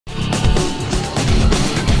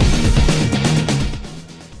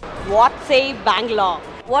WHATSAY Bangalore.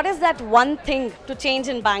 What is that one thing to change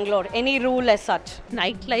in Bangalore? Any rule as such?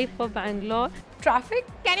 Nightlife for Bangalore. Traffic?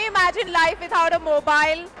 Can you imagine life without a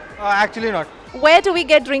mobile? Actually not. Where do we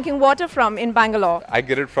get drinking water from in Bangalore? I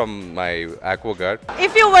get it from my aquaguard.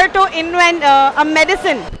 If you were to invent a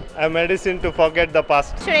medicine, A medicine to forget the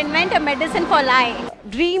past. Should invent a medicine for lying.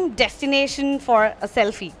 dream destination for a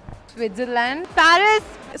selfie. Switzerland. Paris.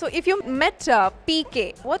 So if you met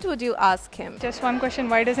PK, what would you ask him? Just one question,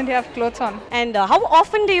 why doesn't he have clothes on? And how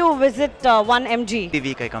often do you visit 1MG? Every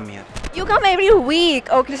week I come here. You come every week.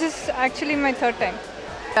 Okay. This is actually my third time.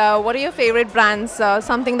 What are your favorite brands?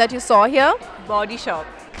 Something that you saw here? Body shop.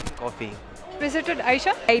 Coffee. Visited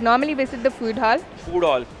Aisha? I normally visit the food hall. Food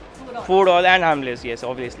hall. Food hall and harmless, yes,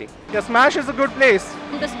 obviously. Yeah, Smash is a good place.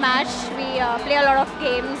 To Smash, we play a lot of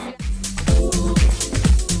games.